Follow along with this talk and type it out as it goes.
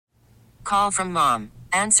call from mom.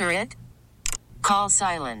 Answer it. Call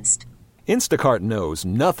silenced. Instacart knows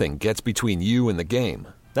nothing gets between you and the game.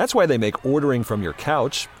 That's why they make ordering from your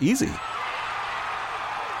couch easy.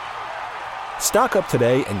 Stock up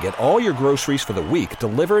today and get all your groceries for the week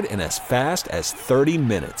delivered in as fast as 30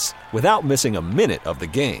 minutes without missing a minute of the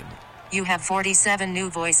game. You have 47 new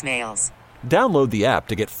voicemails. Download the app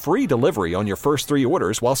to get free delivery on your first 3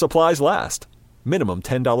 orders while supplies last. Minimum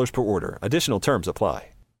 $10 per order. Additional terms apply.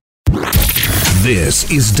 This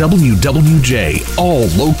is WWJ All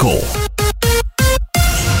Local.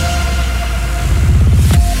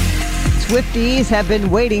 Swifties have been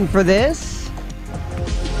waiting for this.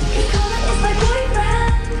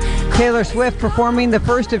 Taylor Swift performing the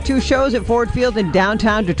first of 2 shows at Ford Field in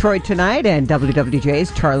downtown Detroit tonight, and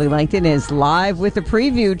WWJ's Charlie Langton is live with a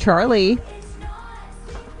preview. Charlie.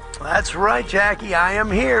 That's right, Jackie. I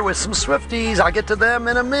am here with some Swifties. I'll get to them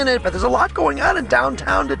in a minute, but there's a lot going on in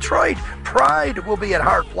downtown Detroit. Pride will be at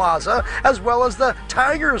Hart Plaza, as well as the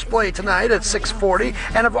Tigers play tonight at 6:40.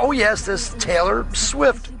 And this Taylor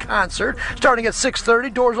Swift concert starting at 6:30.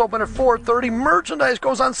 Doors open at 4:30. Merchandise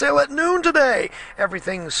goes on sale at noon today.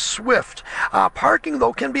 Everything's Swift. Parking,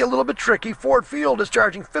 though, can be a little bit tricky. Ford Field is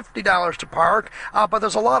charging $50 to park, but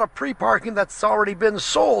there's a lot of pre-parking that's already been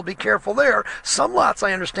sold. Be careful there. Some lots,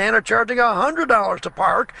 I understand, are charging $100 to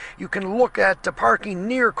park. You can look at parking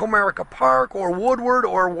near Comerica Park or Woodward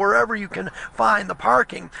or wherever you can find the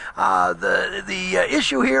parking. The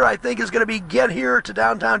issue here, I think, is going to be get here to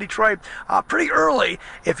downtown Detroit pretty early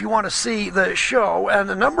if you want to see the show. And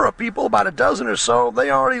a number of people, about a dozen or so,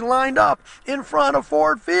 they already lined up in front of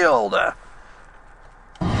Ford Field.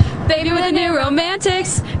 Baby with the new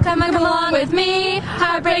romantics, come along with me.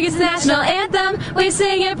 Heartbreak is the national anthem, we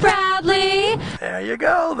sing it proudly. There you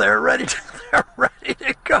go, they're ready to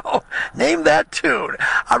go. Name that tune.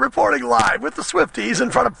 I'm reporting live with the Swifties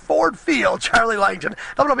in front of Ford Field. Charlie Langton,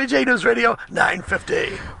 WWJ News Radio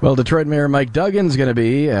 950. Well, Detroit Mayor Mike Duggan's going to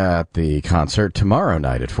be at the concert tomorrow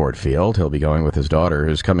night at Ford Field. He'll be going with his daughter,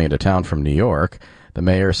 who's coming into town from New York. The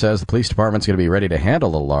mayor says the police department's going to be ready to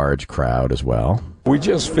handle a large crowd as well. We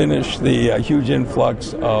just finished the huge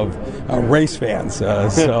influx of race fans,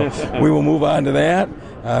 so we will move on to that.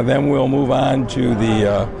 Then we'll move on to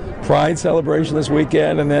the Pride celebration this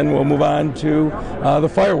weekend, and then we'll move on to the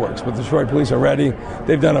fireworks. But the Detroit police are ready.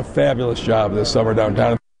 They've done a fabulous job this summer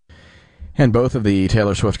downtown. And both of the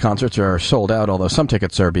Taylor Swift concerts are sold out, although some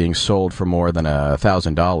tickets are being sold for more than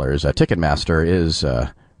 $1,000. Ticketmaster is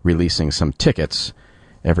releasing some tickets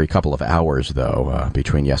every couple of hours, though,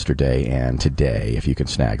 between yesterday and today, if you can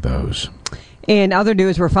snag those. In other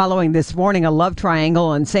news we're following this morning, a love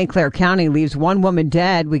triangle in St. Clair County leaves one woman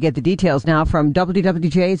dead. We get the details now from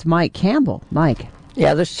WWJ's Mike Campbell. Mike.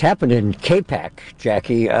 Yeah, this happened in Capac,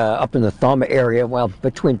 Jackie, up in the Thumb area, well,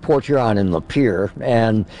 between Port Huron and Lapeer.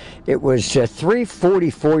 And it was 3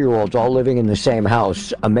 44-year-olds all living in the same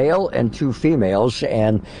house, a male and 2 females.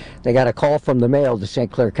 And they got a call from the male, the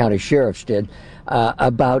St. Clair County Sheriff's did,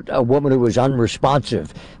 about a woman who was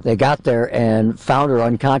unresponsive. They got there and found her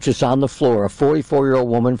unconscious on the floor, a 44-year-old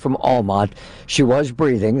woman from Almont. She was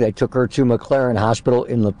breathing. They took her to McLaren Hospital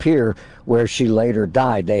in Lapeer, where she later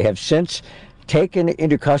died. They have since taken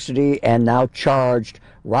into custody and now charged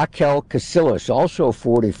Raquel Casillas, also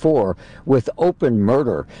 44, with open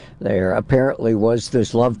murder. There apparently was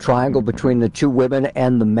this love triangle between the 2 women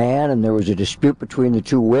and the man, and there was a dispute between the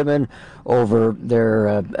 2 women over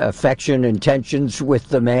their affection and tensions with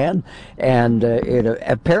the man, and it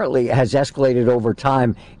apparently has escalated over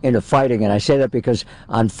time into fighting. And I say that because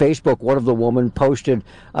on Facebook, one of the women posted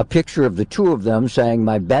a picture of the 2 of them saying,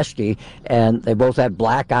 "My bestie," and they both had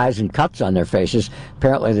black eyes and cuts on their faces.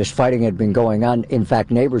 Apparently this fighting had been going on. In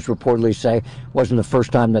fact, neighbors reportedly say it wasn't the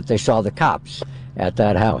first time that they saw the cops at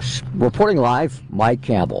that house. Reporting live, Mike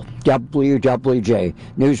Campbell, WWJ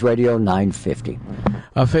News Radio 950.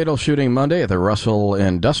 A fatal shooting Monday at the Russel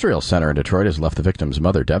Industrial Center in Detroit has left the victim's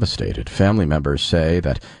mother devastated. Family members say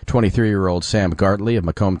that 23-year-old Sam Gartley of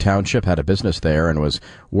Macomb Township had a business there and was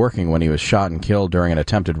working when he was shot and killed during an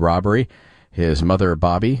attempted robbery. His mother,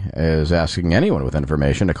 Bobby, is asking anyone with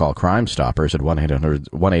information to call Crime Stoppers at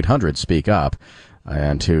 1-800-SPEAK-UP.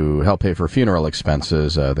 And to help pay for funeral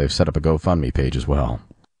expenses, they've set up a GoFundMe page as well.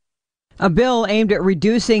 A bill aimed at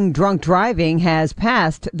reducing drunk driving has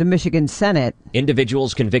passed the Michigan Senate.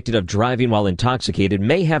 Individuals convicted of driving while intoxicated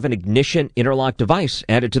may have an ignition interlock device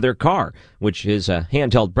added to their car, which is a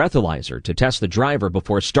handheld breathalyzer to test the driver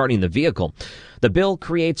before starting the vehicle. The bill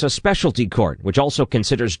creates a specialty court, which also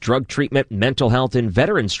considers drug treatment, mental health, and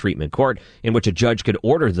veterans treatment court, in which a judge could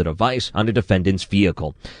order the device on a defendant's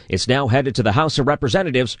vehicle. It's now headed to the House of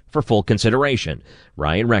Representatives for full consideration.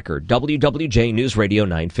 Ryan Record, WWJ News Radio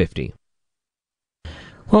 950.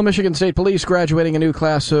 Well, Michigan State Police graduating a new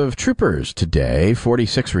class of troopers today.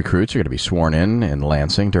 46 recruits are going to be sworn in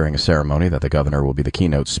Lansing during a ceremony that the governor will be the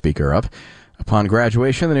keynote speaker of. Upon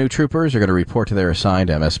graduation, the new troopers are going to report to their assigned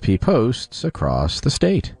MSP posts across the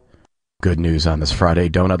state. Good news on this Friday.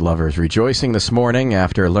 Donut lovers rejoicing this morning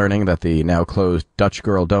after learning that the now closed Dutch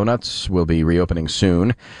Girl Donuts will be reopening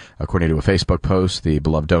soon. According to a Facebook post, the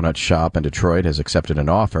beloved donut shop in Detroit has accepted an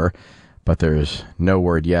offer, but there's no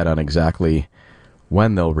word yet on exactly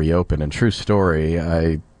when they'll reopen. And true story,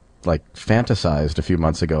 I fantasized a few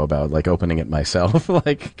months ago about opening it myself,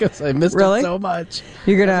 because I missed it so much.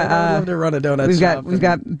 You're gonna I'd love to run a donut shop. We've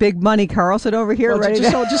got Big Money Carlson over here, ready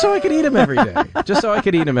just so I could eat them every day, just so I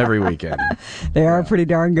could eat them every weekend. They are pretty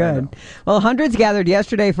darn good. Well, hundreds gathered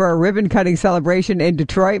yesterday for a ribbon cutting celebration in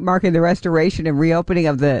Detroit, marking the restoration and reopening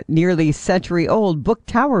of the nearly century-old Book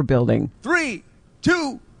Tower building. 3,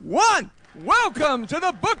 2, 1. Welcome to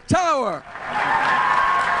the Book Tower!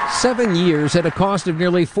 7 years at a cost of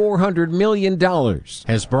nearly $400 million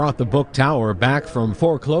has brought the Book Tower back from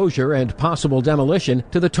foreclosure and possible demolition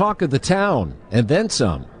to the talk of the town, and then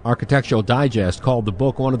some. Architectural Digest called the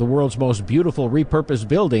book one of the world's most beautiful repurposed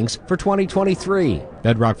buildings for 2023.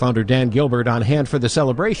 Bedrock founder Dan Gilbert, on hand for the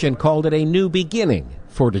celebration, called it a new beginning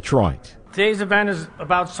for Detroit. Today's event is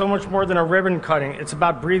about so much more than a ribbon cutting. It's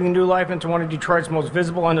about breathing new life into one of Detroit's most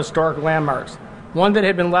visible and historic landmarks, one that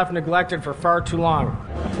had been left neglected for far too long.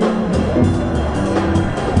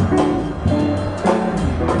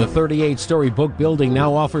 The 38-story book building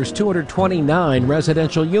now offers 229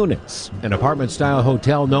 residential units, an apartment-style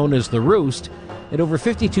hotel known as The Roost, and over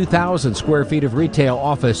 52,000 square feet of retail,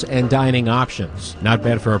 office, and dining options. Not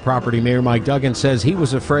bad for a property. Mayor Mike Duggan says he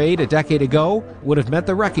was afraid a decade ago would have met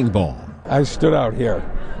the wrecking ball. I stood out here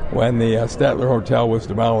when the Statler Hotel was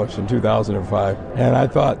demolished in 2005, and I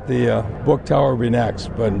thought the Book Tower would be next.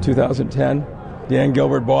 But in 2010, Dan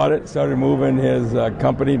Gilbert bought it, started moving his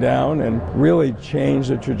company down, and really changed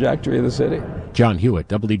the trajectory of the city. John Hewitt,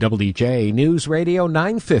 WWJ News Radio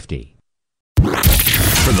 950.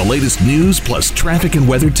 For the latest news plus traffic and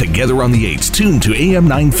weather together on the 8s, tune to AM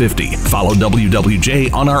 950. Follow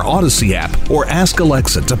WWJ on our Odyssey app or ask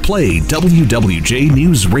Alexa to play WWJ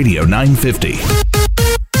News Radio 950.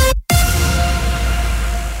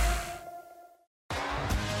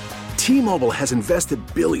 T-Mobile has invested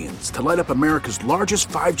billions to light up America's largest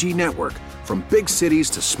 5G network, from big cities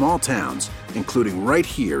to small towns, including right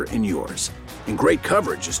here in yours. And great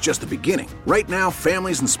coverage is just the beginning. Right now,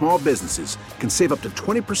 families and small businesses can save up to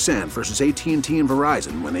 20% versus AT&T and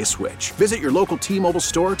Verizon when they switch. Visit your local T-Mobile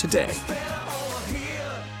store today.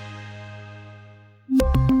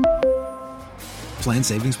 Plan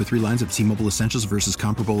savings with 3 lines of T-Mobile Essentials versus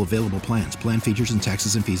comparable available plans. Plan features and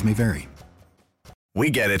taxes and fees may vary.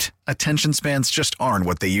 We get it. Attention spans just aren't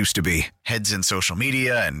what they used to be. Heads in social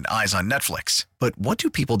media and eyes on Netflix. But what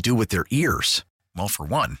do people do with their ears? Well, for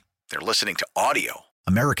one, they're listening to audio.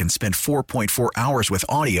 Americans spend 4.4 hours with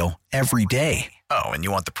audio every day. Oh, and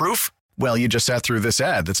you want the proof? Well, you just sat through this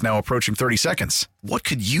ad that's now approaching 30 seconds. What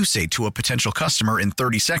could you say to a potential customer in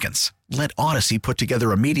 30 seconds? Let Odyssey put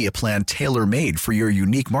together a media plan tailor-made for your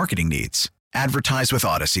unique marketing needs. Advertise with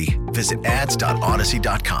Odyssey. Visit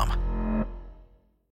ads.odyssey.com.